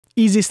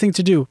easiest thing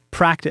to do,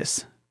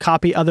 practice.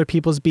 Copy other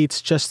people's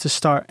beats just to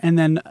start, and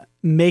then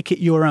make it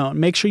your own.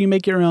 Make sure you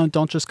make your own.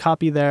 Don't just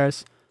copy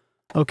theirs.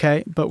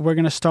 Okay, but we're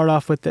going to start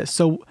off with this.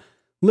 So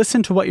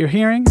listen to what you're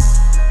hearing.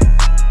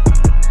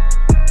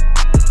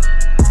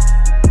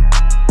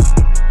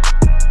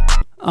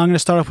 I'm going to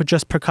start off with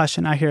just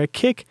percussion. I hear a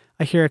kick,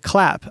 I hear a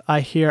clap, I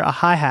hear a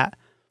hi-hat.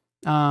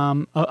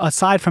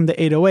 Aside from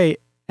the 808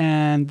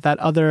 and that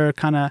other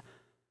kind of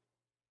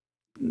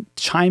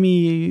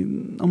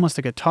chimey, almost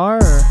a guitar,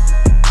 or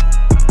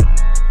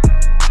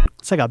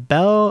it's like a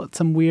bell,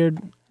 some weird,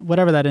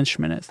 whatever that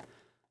instrument is.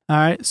 All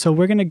right, so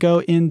we're going to go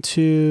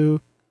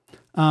into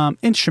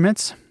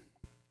instruments.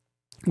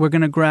 We're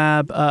going to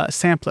grab a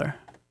sampler.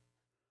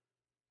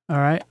 All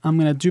right, I'm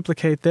going to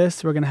duplicate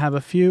this. We're going to have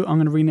a few. I'm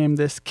going to rename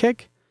this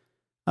kick,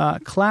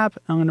 clap.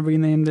 I'm going to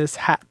rename this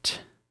hat.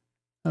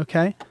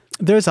 Okay,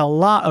 there's a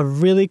lot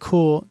of really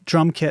cool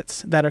drum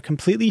kits that are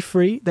completely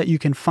free that you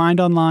can find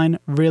online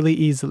really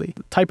easily.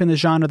 Type in the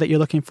genre that you're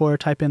looking for.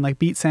 Type in like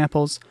beat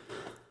samples.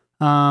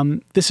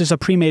 This is a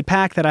pre-made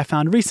pack that I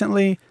found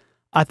recently.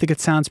 I think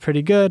it sounds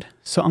pretty good.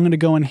 So I'm going to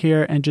go in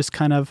here and just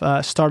kind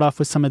of start off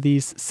with some of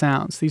these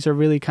sounds. These are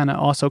really kind of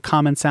also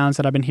common sounds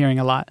that I've been hearing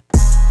a lot.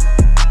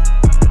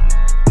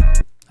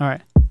 All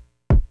right.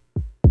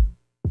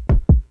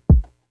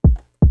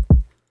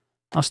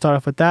 I'll start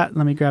off with that.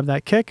 Let me grab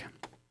that kick.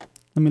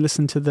 Let me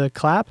listen to the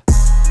clap.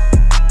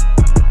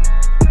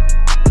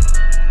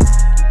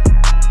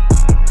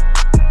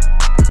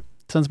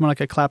 Sounds more like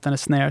a clap than a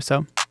snare,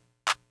 so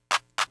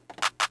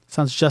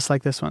sounds just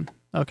like this one.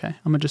 Okay,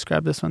 I'm gonna just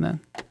grab this one then.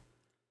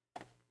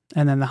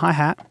 And then the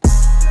hi-hat.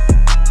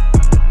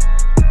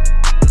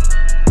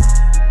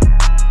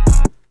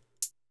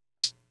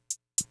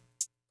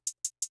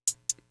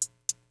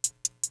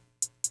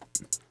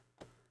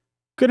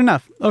 Good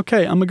enough.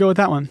 Okay, I'm gonna go with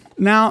that one.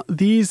 Now,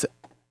 these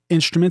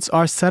instruments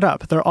are set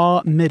up. They're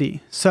all MIDI.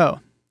 So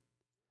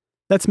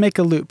let's make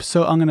a loop.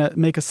 So I'm gonna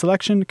make a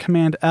selection,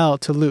 Command L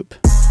to loop.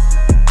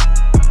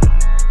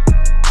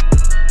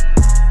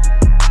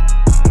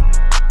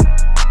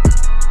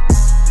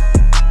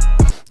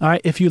 All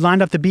right, if you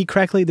lined up the beat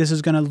correctly, this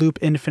is gonna loop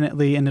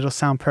infinitely and it'll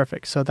sound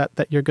perfect. So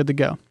that you're good to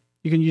go.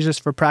 You can use this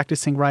for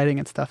practicing writing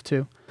and stuff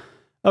too.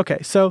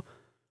 Okay, so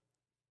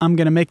I'm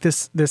gonna make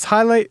this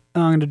highlight.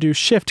 I'm gonna do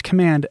Shift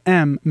Command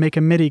M, make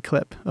a MIDI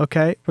clip.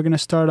 Okay, we're gonna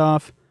start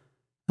off.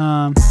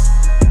 I'm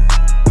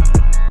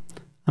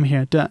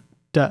here, da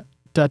da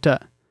da da.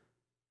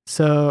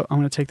 So I'm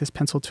gonna take this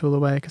pencil tool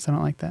away because I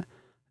don't like that.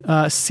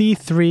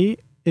 C3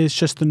 is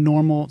just the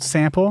normal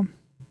sample.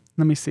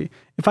 Let me see.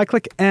 If I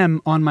click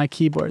M on my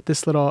keyboard,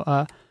 this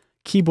little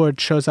keyboard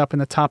shows up in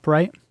the top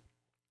right.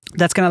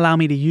 That's gonna allow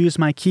me to use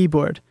my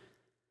keyboard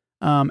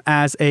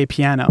as a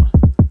piano.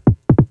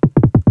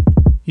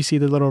 You see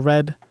the little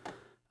red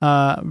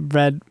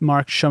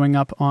mark showing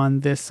up on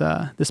this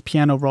this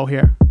piano roll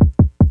here.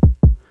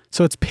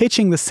 So it's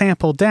pitching the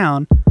sample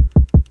down.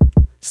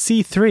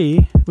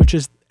 C3, which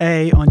is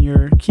A on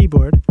your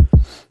keyboard,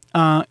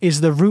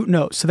 is the root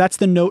note. So that's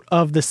the note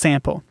of the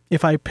sample.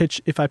 If I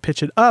pitch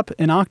it up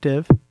an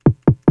octave,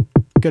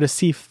 go to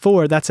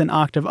C4, that's an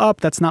octave up.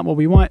 That's not what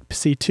we want.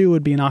 C2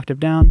 would be an octave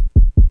down.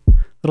 A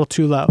little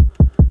too low.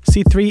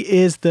 C3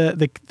 is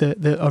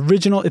the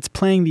original. It's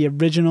playing the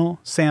original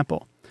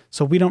sample.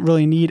 So we don't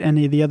really need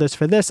any of the others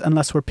for this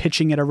unless we're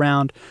pitching it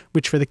around,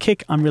 which for the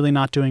kick, I'm really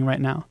not doing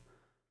right now.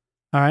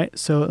 All right,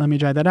 so let me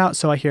try that out.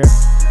 So I hear.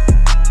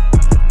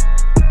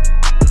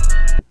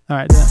 All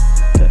right, da.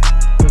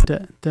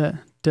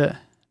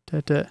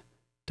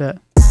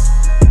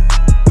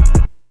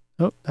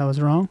 Oh, that was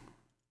wrong.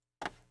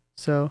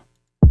 So.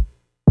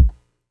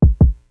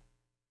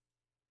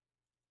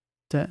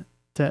 Da.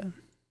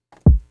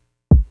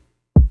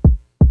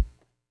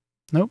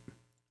 Nope.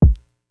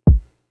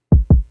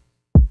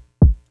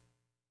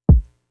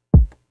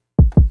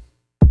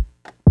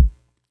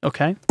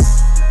 Okay.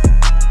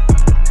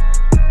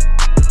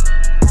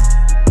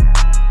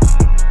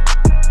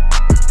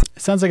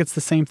 It sounds like it's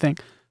the same thing.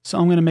 So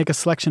I'm going to make a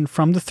selection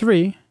from the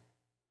 3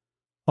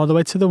 all the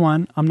way to the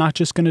 1. I'm not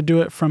just going to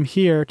do it from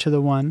here to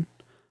the 1,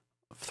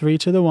 3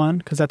 to the 1,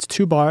 because that's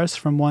 2 bars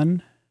from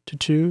 1 to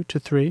 2 to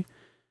 3.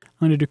 I'm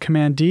going to do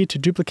Command D to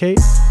duplicate.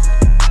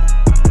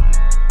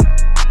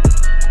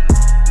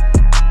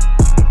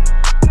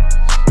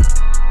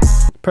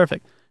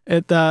 Perfect.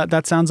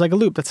 That sounds like a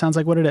loop. That sounds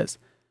like what it is.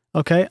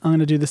 Okay, I'm going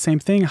to do the same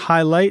thing.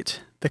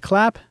 Highlight the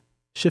clap,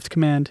 Shift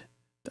Command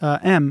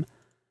M.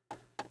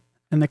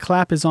 And the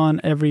clap is on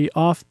every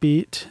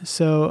offbeat.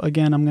 So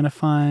again, I'm going to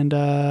find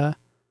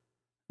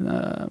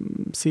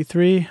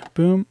C3,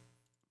 boom,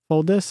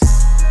 fold this.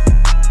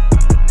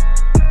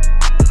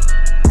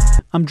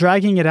 I'm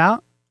dragging it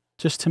out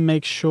just to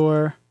make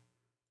sure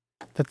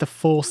that the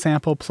full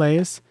sample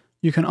plays.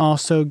 You can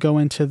also go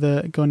into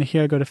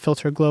here, go to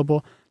Filter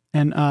Global,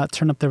 and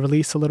turn up the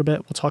release a little bit.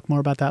 We'll talk more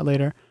about that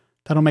later.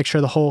 That'll make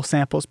sure the whole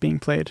sample is being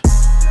played.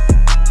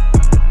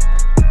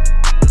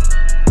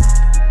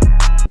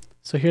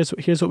 So here's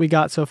what we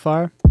got so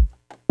far.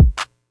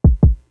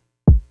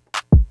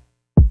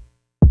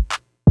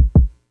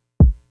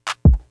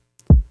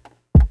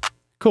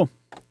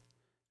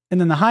 And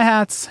then the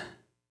hi-hats,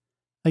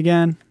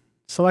 again,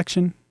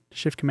 selection,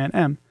 Shift Command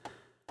M.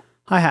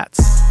 Hi-hats.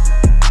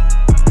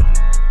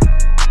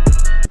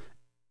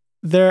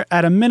 They're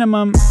at a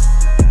minimum.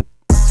 1,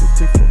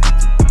 2, 3, 4, 1,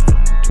 2, 3, 4,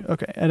 1, 2.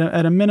 Okay,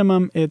 at a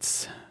minimum,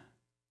 it's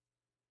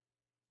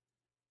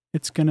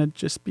gonna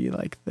just be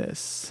like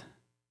this.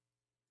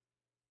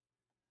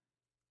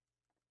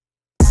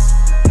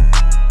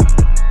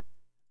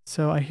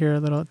 So I hear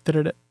a little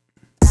da-da-da.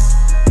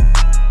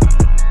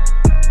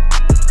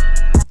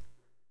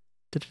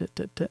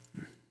 Da-da-da-da-da.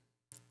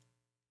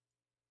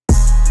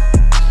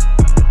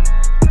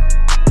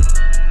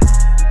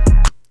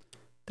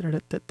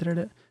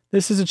 Da-da-da-da-da-da.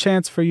 This is a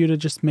chance for you to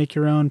just make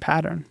your own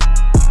pattern.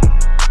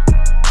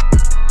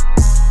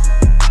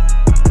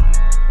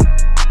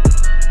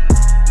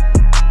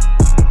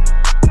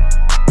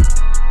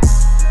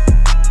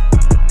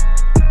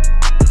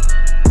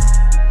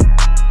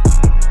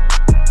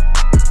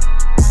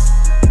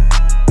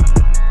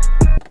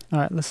 All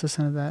right, let's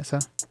listen to that. So.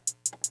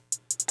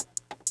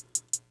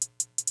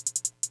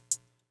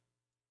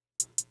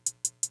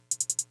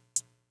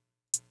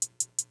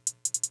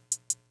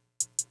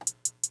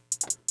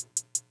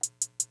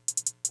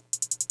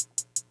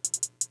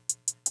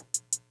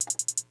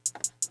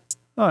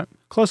 All right,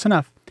 close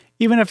enough.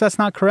 Even if that's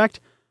not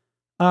correct,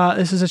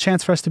 this is a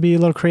chance for us to be a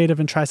little creative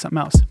and try something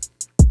else.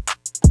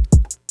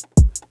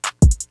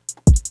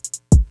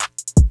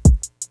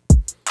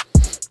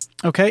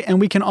 Okay, and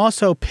we can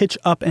also pitch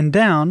up and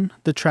down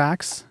the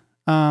tracks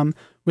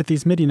with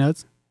these MIDI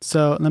notes.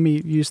 So let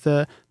me use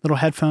the little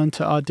headphone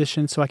to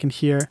audition so I can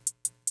hear.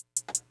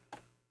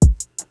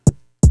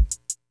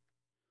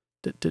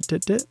 Dit.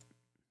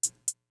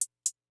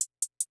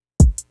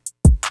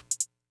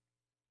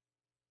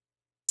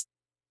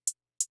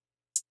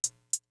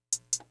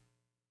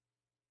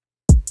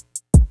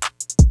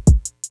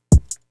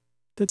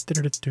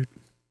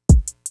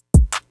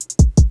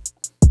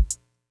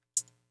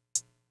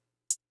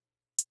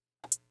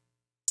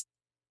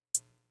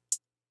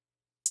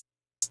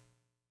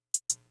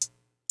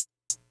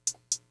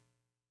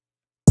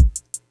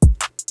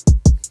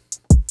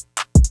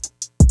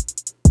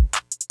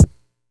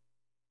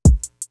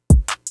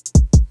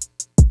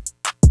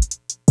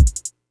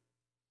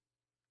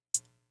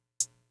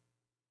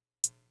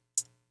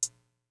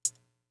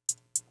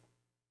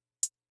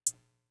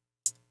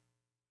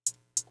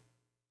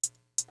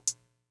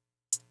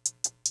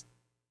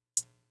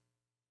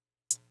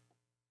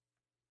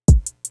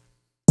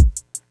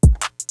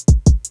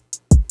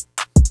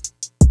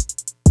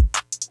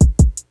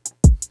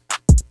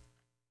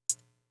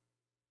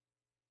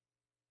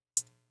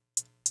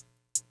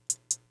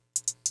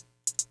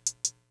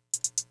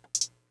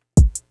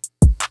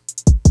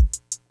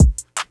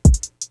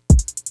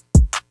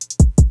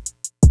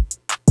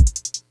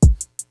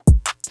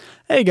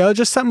 There you go,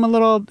 just something a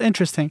little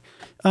interesting.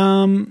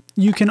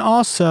 You can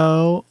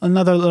also,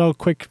 another little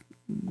quick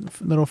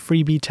little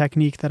freebie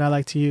technique that I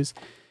like to use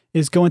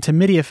is go into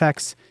MIDI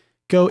effects,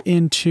 go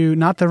into,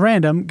 not the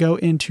random, go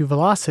into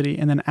velocity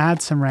and then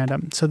add some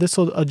random. So this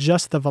will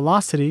adjust the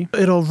velocity.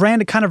 It'll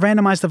kind of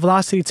randomize the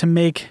velocity to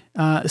make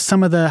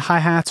some of the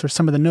hi-hats or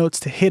some of the notes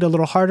to hit a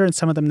little harder and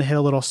some of them to hit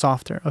a little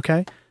softer,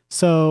 okay?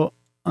 So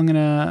I'm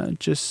gonna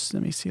just,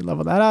 let me see,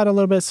 level that out a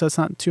little bit so it's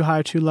not too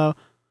high or too low.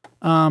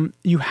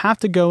 You have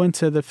to go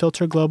into the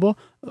filter global,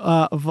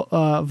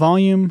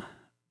 volume,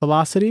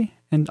 velocity,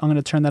 and I'm going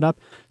to turn that up.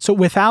 So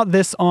without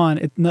this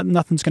on,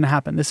 nothing's going to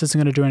happen. This isn't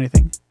going to do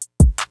anything.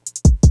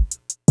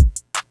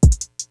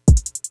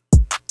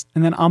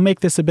 And then I'll make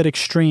this a bit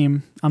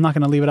extreme. I'm not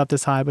going to leave it up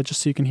this high, but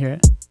just so you can hear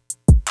it.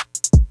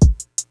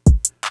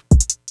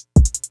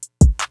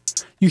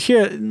 You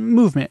hear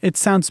movement. It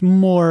sounds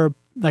more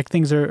like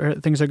things are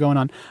going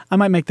on. I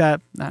might make that,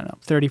 I don't know,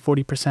 30,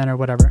 40% or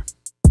whatever.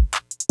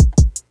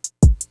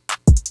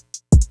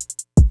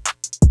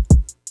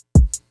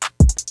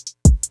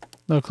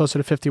 A little closer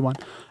to 51.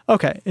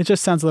 Okay, it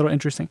just sounds a little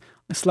interesting.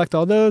 I select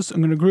all those.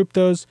 I'm going to group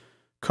those,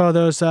 call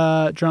those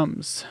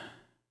drums.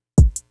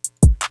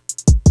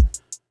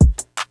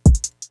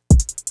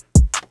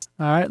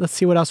 All right, let's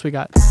see what else we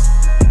got.